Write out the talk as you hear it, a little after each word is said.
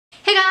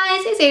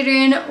it's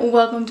Adrian,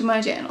 welcome to my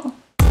channel.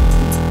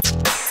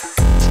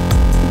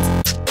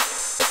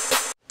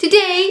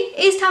 Today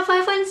is Top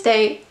 5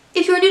 Wednesday.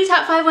 If you're new to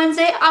Top 5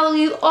 Wednesday, I will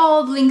leave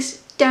all the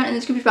links down in the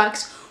description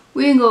box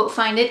where you can go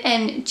find it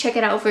and check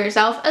it out for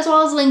yourself, as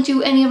well as link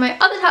to any of my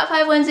other Top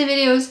 5 Wednesday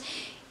videos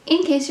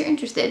in case you're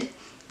interested.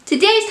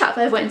 Today's Top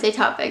 5 Wednesday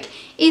topic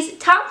is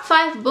top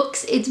 5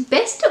 books it's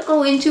best to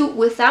go into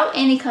without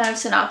any kind of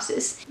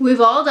synopsis. We've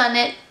all done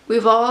it.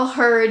 We've all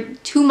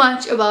heard too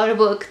much about a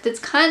book that's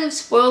kind of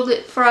spoiled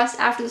it for us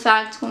after the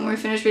fact. When we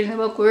finished reading the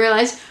book, we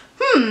realized,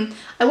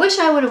 I wish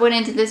I would have went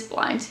into this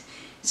blind.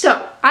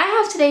 So I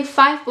have today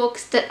 5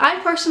 books that I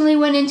personally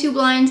went into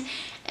blind,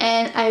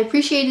 and I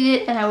appreciated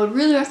it, and I would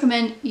really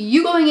recommend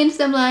you going into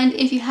them blind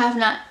if you have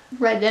not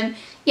read them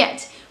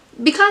yet.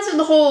 Because of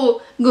the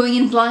whole going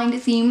in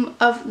blind theme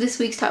of this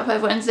week's Top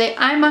 5 Wednesday,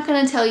 I'm not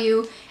going to tell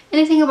you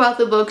anything about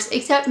the books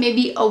except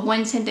maybe a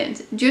one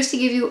sentence, just to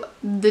give you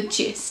the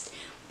gist.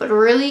 But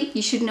really,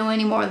 you shouldn't know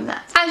any more than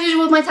that. As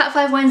usual with my Top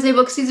 5 Wednesday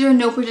books, these are in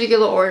no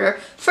particular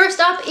order. First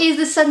up is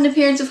The Sudden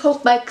Appearance of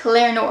Hope by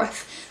Claire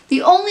North.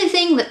 The only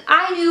thing that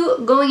I knew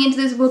going into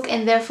this book,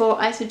 and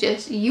therefore I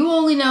suggest you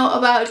only know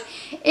about,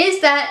 is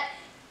that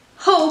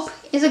Hope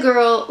is a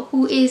girl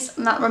who is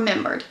not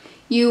remembered.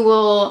 You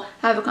will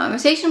have a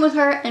conversation with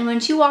her, and when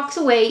she walks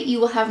away, you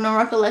will have no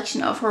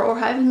recollection of her or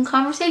having a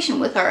conversation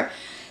with her.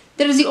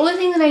 That is the only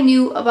thing that I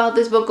knew about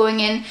this book going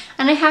in,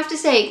 and I have to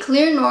say,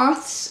 Claire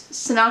North's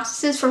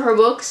synopsises for her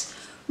books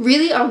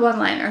really are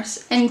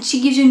one-liners, and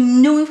she gives you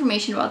no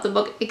information about the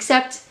book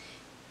except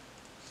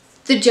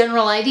the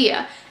general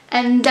idea.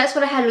 And that's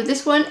what I had with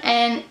this one,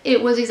 and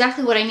it was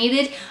exactly what I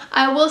needed.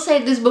 I will say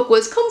this book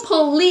was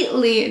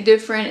completely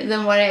different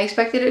than what I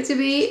expected it to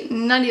be.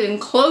 Not even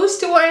close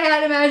to what I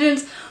had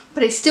imagined,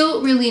 but I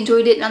still really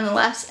enjoyed it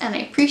nonetheless, and I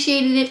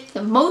appreciated it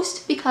the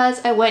most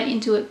because I went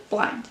into it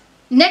blind.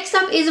 Next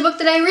up is a book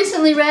that I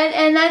recently read,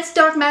 and that's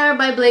Dark Matter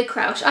by Blake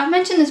Crouch. I've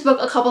mentioned this book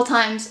a couple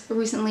times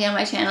recently on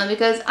my channel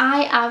because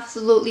I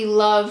absolutely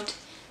loved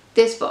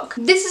this book.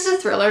 This is a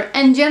thriller,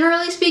 and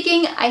generally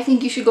speaking, I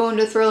think you should go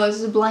into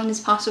thrillers as blind as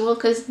possible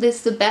because this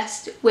is the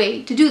best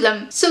way to do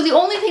them. So the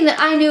only thing that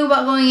I knew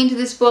about going into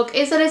this book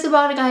is that it's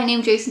about a guy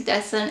named Jason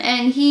Destin,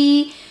 and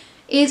he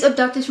is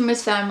abducted from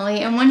his family,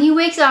 and when he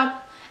wakes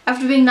up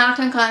after being knocked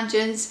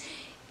unconscious,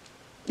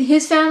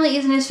 his family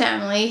isn't his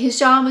family, his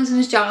job isn't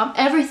his job,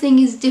 everything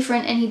is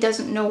different, and he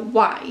doesn't know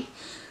why.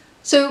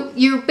 So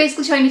you're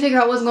basically trying to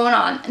figure out what's going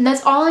on, and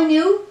that's all I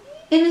knew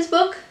in this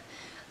book.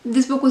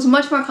 This book was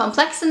much more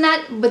complex than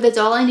that, but that's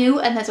all I knew,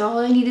 and that's all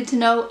I needed to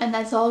know, and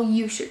that's all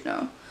you should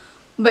know.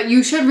 But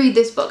you should read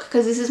this book,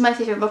 because this is my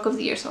favorite book of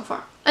the year so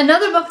far.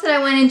 Another book that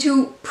I went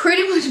into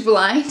pretty much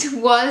blind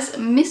was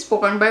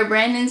Mistborn by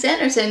Brandon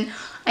Sanderson.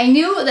 I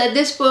knew that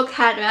this book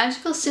had a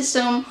magical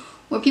system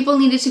where people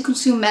needed to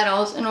consume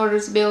metals in order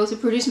to be able to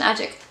produce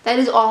magic. That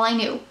is all I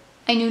knew.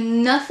 I knew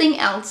nothing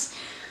else.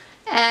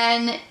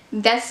 And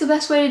that's the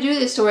best way to do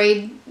this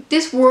story.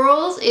 This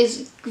world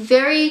is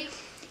very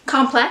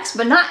complex,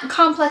 but not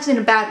complex in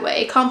a bad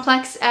way.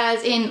 Complex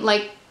as in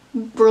like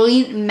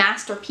brilliant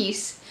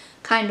masterpiece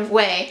kind of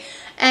way.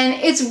 And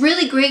it's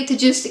really great to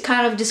just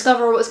kind of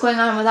discover what's going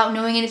on without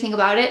knowing anything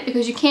about it,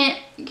 because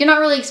you're not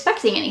really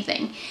expecting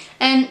anything.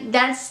 And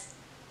that's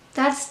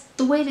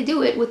the way to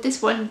do it with this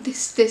one.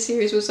 This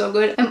series was so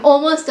good. I'm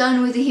almost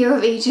done with The Hero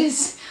of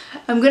Ages.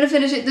 I'm gonna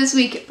finish it this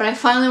week, but I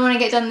finally want to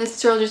get done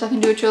this trilogy so I can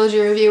do a trilogy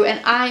review, and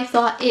I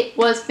thought it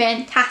was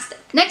fantastic.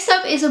 Next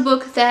up is a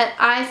book that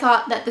I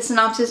thought that the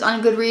synopsis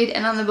on Goodreads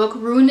and on the book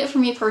ruined it for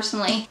me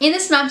personally. In the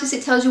synopsis,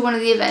 it tells you one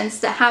of the events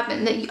that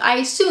happened that I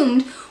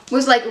assumed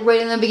was like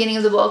right in the beginning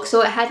of the book,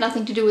 so it had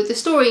nothing to do with the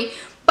story,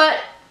 but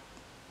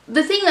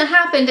the thing that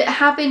happened, it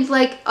happened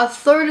like a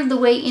third of the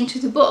way into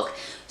the book.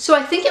 So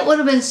I think it would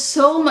have been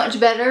so much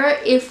better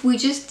if we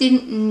just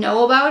didn't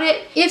know about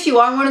it. If you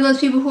are one of those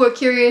people who are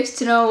curious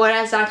to know what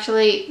is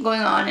actually going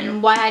on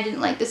and why I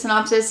didn't like the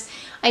synopsis,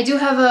 I do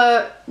have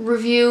a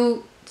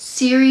review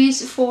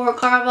series for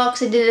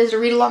Cardbox. I did it as a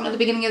read along at the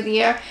beginning of the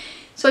year.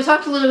 So I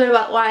talked a little bit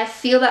about why I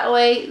feel that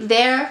way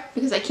there,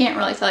 because I can't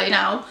really tell you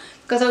now,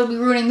 because I would be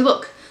ruining the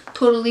book,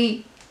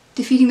 totally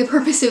defeating the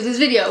purpose of this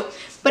video.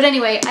 But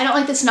anyway, I don't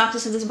like the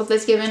synopsis of this book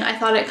that's given. I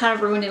thought it kind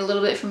of ruined it a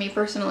little bit for me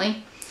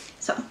personally.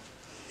 So.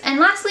 And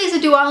lastly is a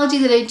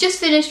duology that I just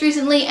finished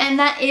recently, and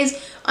that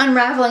is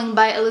Unraveling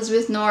by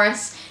Elizabeth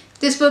Norris.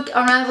 This book,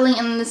 Unraveling,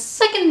 and the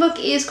second book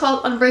is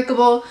called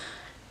Unbreakable,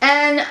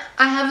 and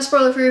I have a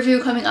spoiler-free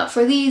review coming up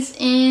for these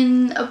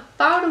in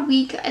about a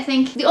week, I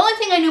think. The only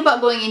thing I knew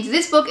about going into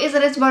this book is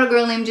that it's about a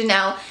girl named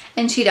Janelle,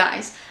 and she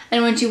dies.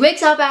 And when she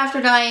wakes up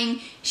after dying,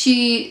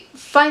 she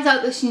finds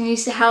out that she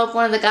needs to help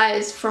one of the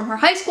guys from her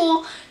high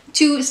school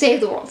to save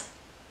the world.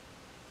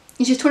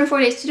 And she has 24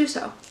 days to do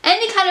so.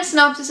 Any kind of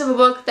synopsis of a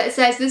book that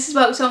says this is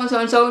about so-and-so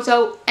and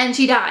so-and-so and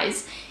she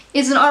dies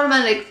is an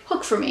automatic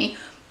hook for me.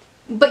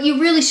 But you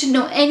really should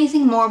know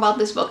anything more about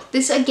this book.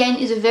 This again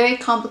is a very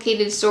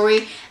complicated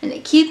story, and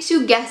it keeps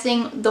you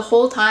guessing the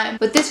whole time.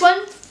 But this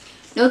one,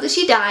 know that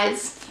she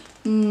dies,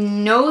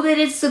 know that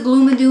it's the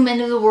gloom and doom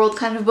end of the world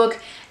kind of book,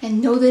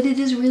 and know that it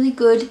is really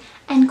good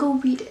and go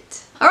read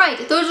it.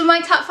 Alright, those are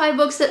my top 5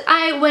 books that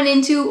I went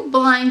into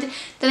blind,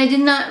 that I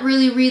did not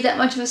really read that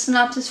much of a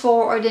synopsis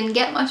for, or didn't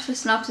get much of a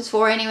synopsis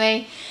for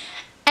anyway.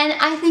 And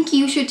I think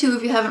you should too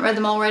if you haven't read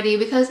them already,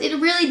 because it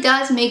really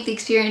does make the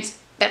experience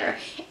better,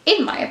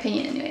 in my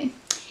opinion anyway.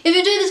 If you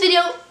enjoyed this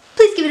video,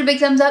 please give it a big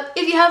thumbs up.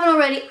 If you haven't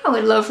already, I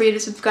would love for you to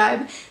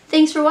subscribe.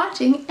 Thanks for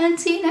watching, and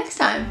see you next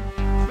time.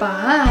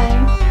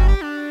 Bye!